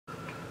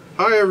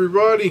Hi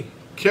everybody,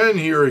 Ken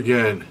here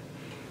again.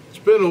 It's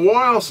been a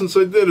while since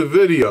I did a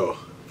video,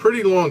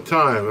 pretty long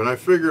time, and I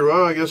figured,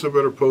 well, I guess I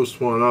better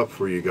post one up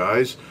for you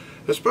guys,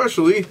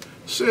 especially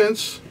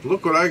since,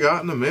 look what I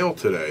got in the mail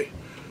today.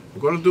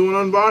 I'm going to do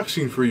an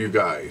unboxing for you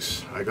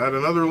guys. I got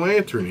another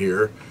lantern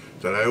here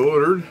that I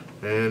ordered,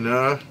 and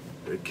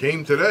it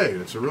came today.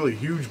 It's a really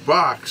huge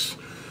box.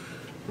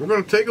 We're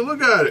going to take a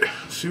look at it,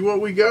 see what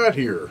we got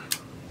here.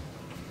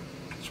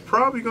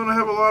 Probably going to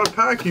have a lot of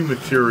packing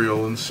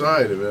material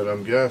inside of it,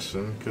 I'm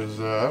guessing, because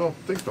I don't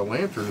think the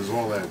lantern is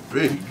all that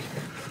big,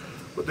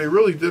 but they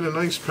really did a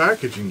nice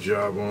packaging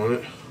job on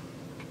it.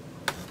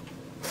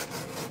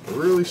 I'm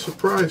really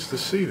surprised to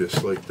see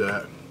this like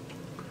that.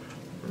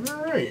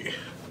 Alright,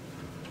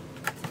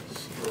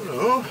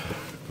 so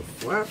the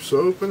flap's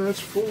open. It's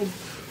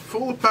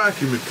full of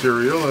packing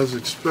material as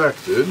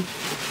expected.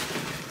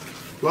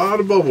 A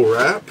lot of bubble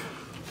wrap,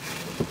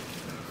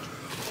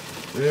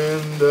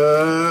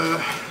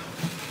 and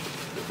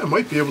I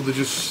might be able to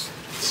just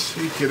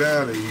take it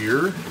out of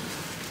here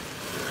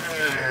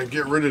and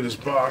get rid of this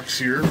box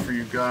here for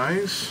you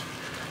guys.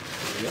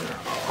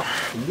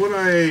 What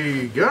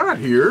I got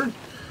here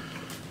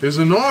is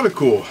a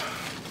nautical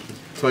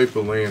type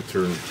of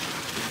lantern.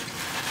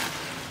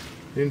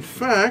 In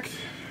fact,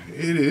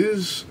 it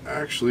is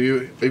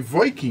actually a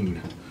Viking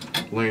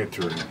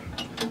lantern.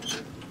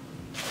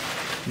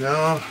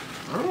 Now,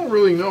 I don't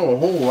really know a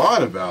whole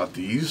lot about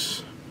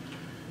these.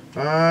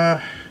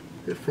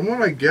 From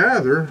what I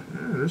gather,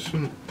 there's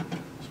some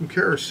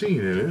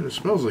kerosene in it. It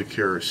smells like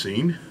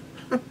kerosene.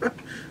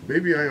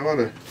 Maybe I ought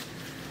to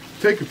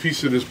take a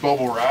piece of this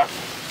bubble wrap,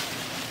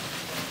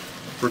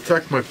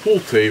 protect my pool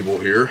table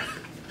here,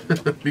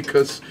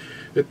 because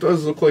it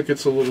does look like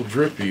it's a little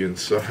drippy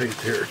inside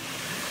there.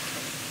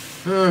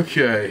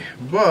 Okay,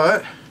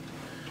 but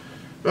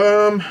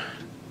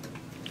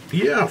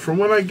yeah, from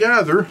what I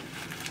gather,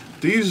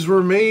 these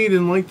were made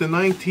in like the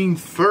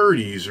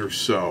 1930s or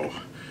so.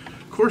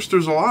 Of course,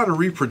 there's a lot of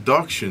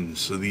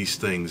reproductions of these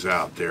things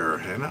out there,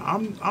 and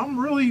I'm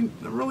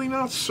really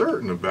not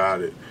certain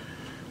about it.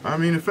 I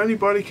mean, if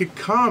anybody could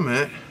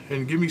comment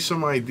and give me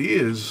some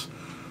ideas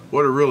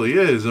what it really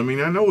is. I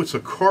mean, I know it's a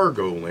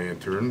cargo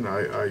lantern,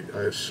 I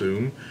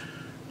assume,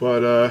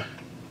 but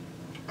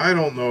I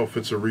don't know if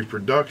it's a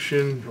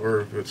reproduction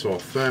or if it's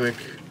authentic.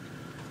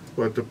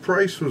 But the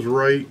price was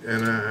right,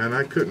 and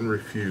I couldn't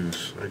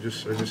refuse. I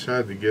just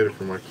had to get it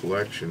for my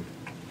collection.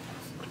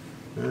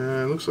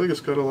 It looks like it's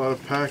got a lot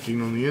of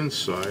packing on the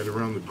inside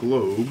around the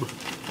globe.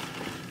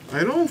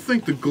 I don't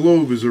think the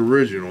globe is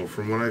original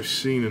from what I've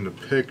seen in the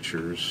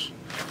pictures.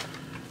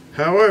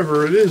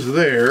 However, it is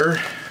there,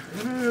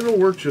 and it'll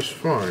work just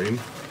fine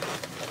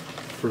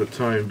for the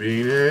time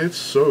being. Yeah, it's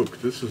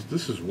soaked. This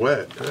is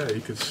wet. Yeah,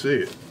 you can see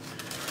it.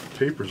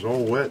 Paper's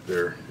all wet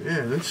there. Yeah,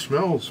 and it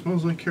smells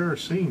like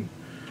kerosene.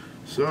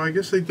 So I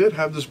guess they did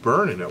have this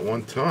burning at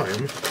one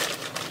time.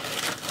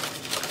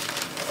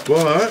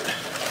 But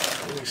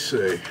let me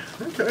see.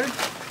 Okay.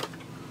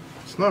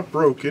 It's not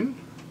broken.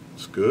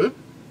 It's good.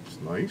 It's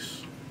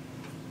nice.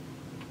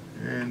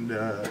 And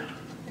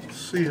let's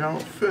see how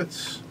it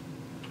fits.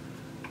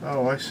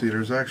 Oh, I see.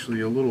 There's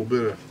actually a little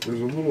bit of, there's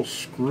a little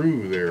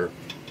screw there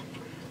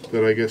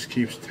that I guess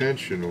keeps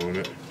tension on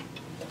it.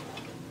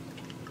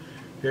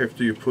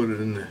 After you put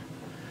it in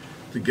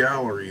the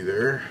gallery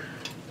there.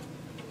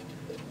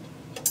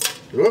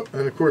 Oh,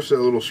 and of course that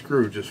little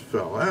screw just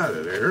fell out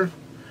of there.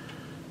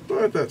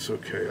 But that's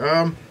okay.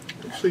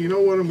 Actually, you know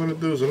what I'm going to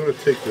do is I'm going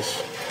to take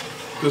this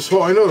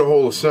whole, I know the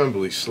whole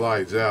assembly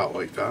slides out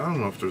like that. I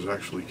don't know if there's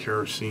actually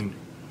kerosene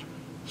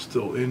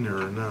still in there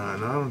or not.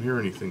 And I don't hear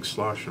anything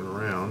sloshing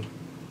around.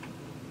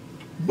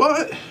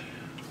 But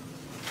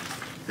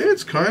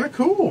it's kind of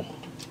cool.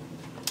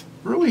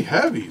 Really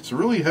heavy. It's a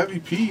really heavy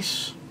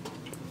piece.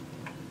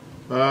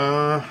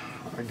 I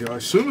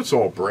assume it's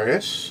all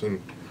brass,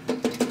 and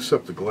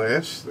except the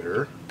glass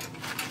there.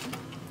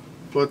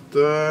 But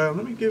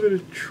let me give it a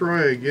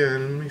try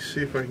again. Let me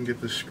see if I can get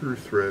the screw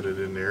threaded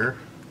in there.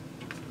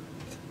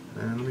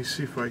 And let me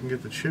see if I can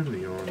get the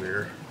chimney on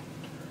there.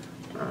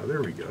 Ah,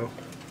 there we go.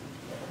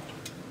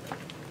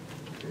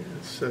 Yeah,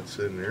 it sets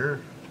in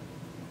there.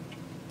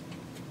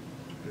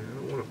 And I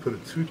don't want to put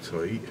it too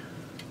tight.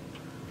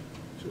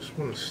 Just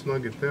want to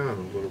snug it down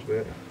a little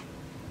bit.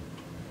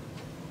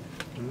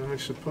 And then I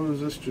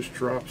suppose this just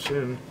drops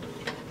in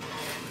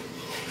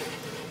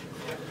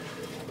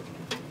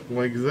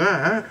like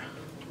that.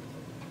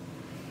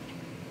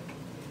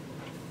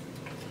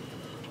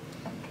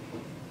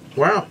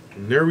 Wow,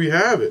 and there we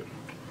have it.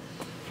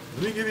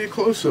 Let me give you a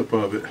close-up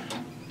of it.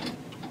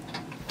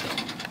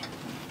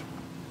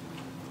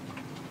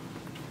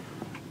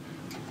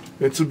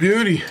 It's a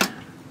beauty.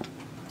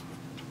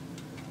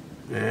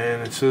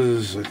 And it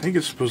says, I think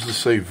it's supposed to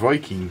say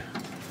Viking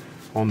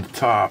on the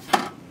top.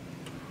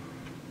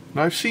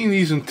 Now I've seen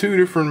these in two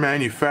different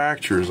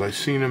manufacturers. I've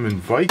seen them in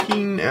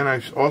Viking, and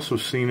I've also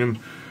seen them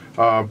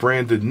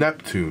branded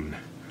Neptune.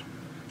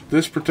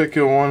 This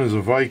particular one is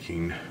a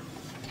Viking.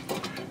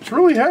 It's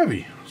really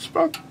heavy.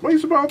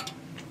 Weighs about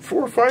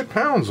 4 or 5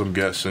 pounds, I'm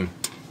guessing.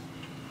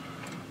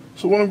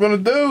 So what I'm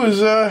going to do is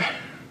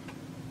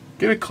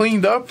get it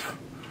cleaned up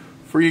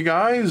for you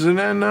guys, and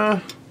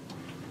then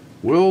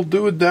we'll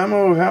do a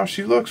demo of how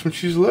she looks when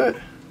she's lit.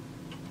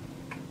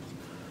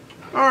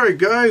 Alright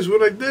guys,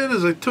 what I did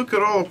is I took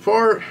it all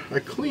apart. I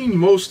cleaned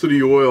most of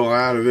the oil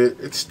out of it.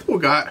 It's still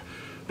got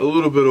a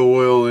little bit of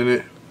oil in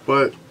it,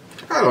 but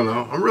I don't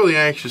know. I'm really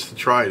anxious to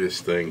try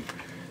this thing.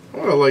 I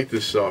want to light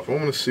this up. I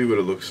want to see what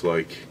it looks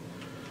like.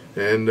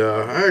 And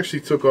I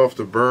actually took off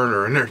the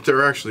burner, and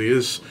there actually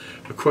is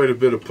quite a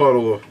bit of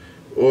puddle of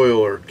oil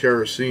or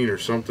kerosene or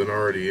something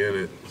already in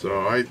it.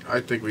 So I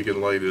think we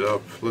can light it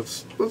up.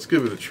 Let's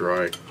give it a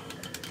try.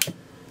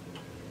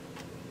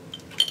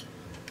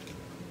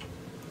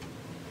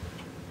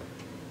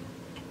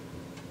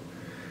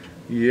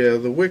 Yeah,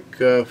 the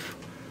wick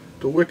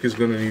is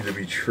going to need to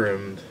be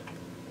trimmed.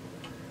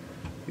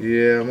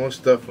 Yeah,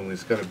 most definitely.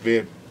 It's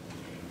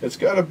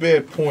got a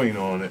bad point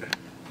on it.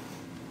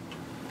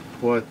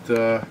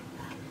 But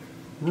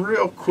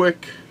real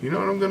quick, you know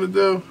what I'm going to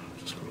do?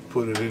 Just going to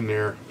put it in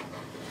there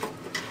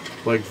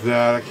like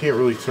that. I can't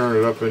really turn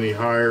it up any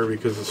higher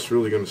because it's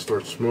really going to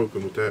start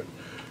smoking with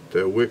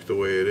that wick the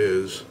way it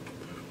is.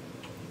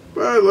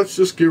 But let's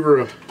just give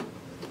her a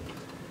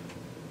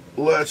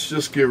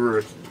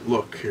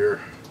look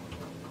here.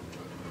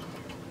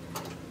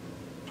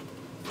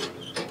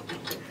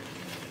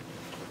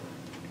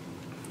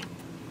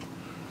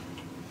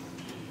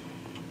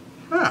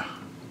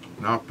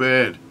 Not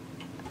bad.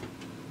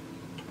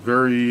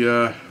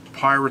 Very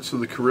Pirates of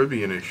the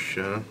Caribbean-ish,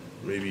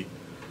 maybe.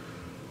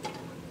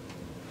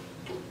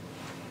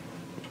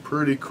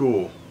 Pretty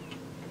cool.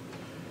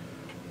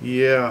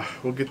 Yeah,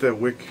 we'll get that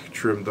wick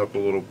trimmed up a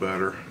little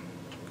better.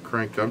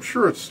 Cranked. I'm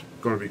sure it's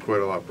going to be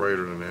quite a lot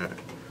brighter than that.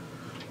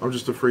 I'm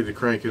just afraid to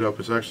crank it up.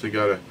 It's actually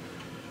got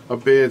a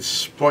bad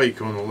spike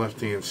on the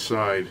left-hand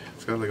side.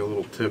 It's got like a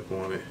little tip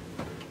on it.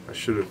 I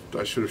should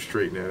have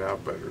straightened that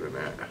out better than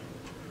that.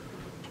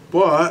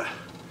 But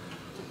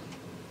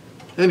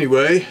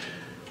anyway,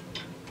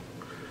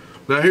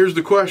 now here's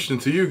the question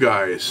to you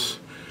guys.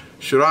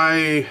 Should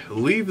I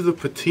leave the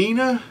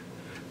patina?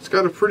 It's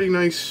got a pretty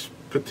nice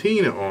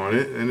patina on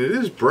it, and it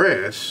is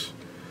brass.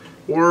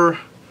 Or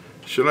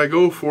should I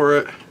go for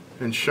it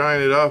and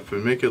shine it up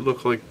and make it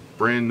look like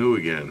brand new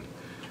again?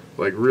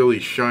 Like really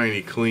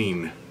shiny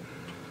clean.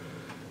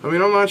 I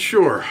mean, I'm not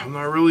sure. I'm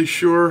not really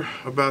sure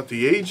about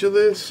the age of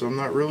this. I'm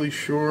not really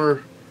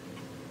sure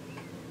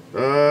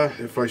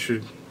if I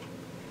should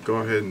go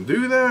ahead and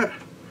do that.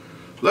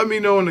 Let me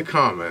know in the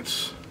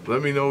comments.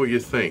 Let me know what you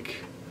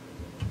think.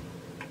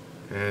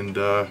 And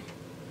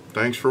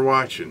thanks for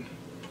watching.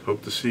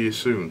 Hope to see you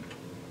soon.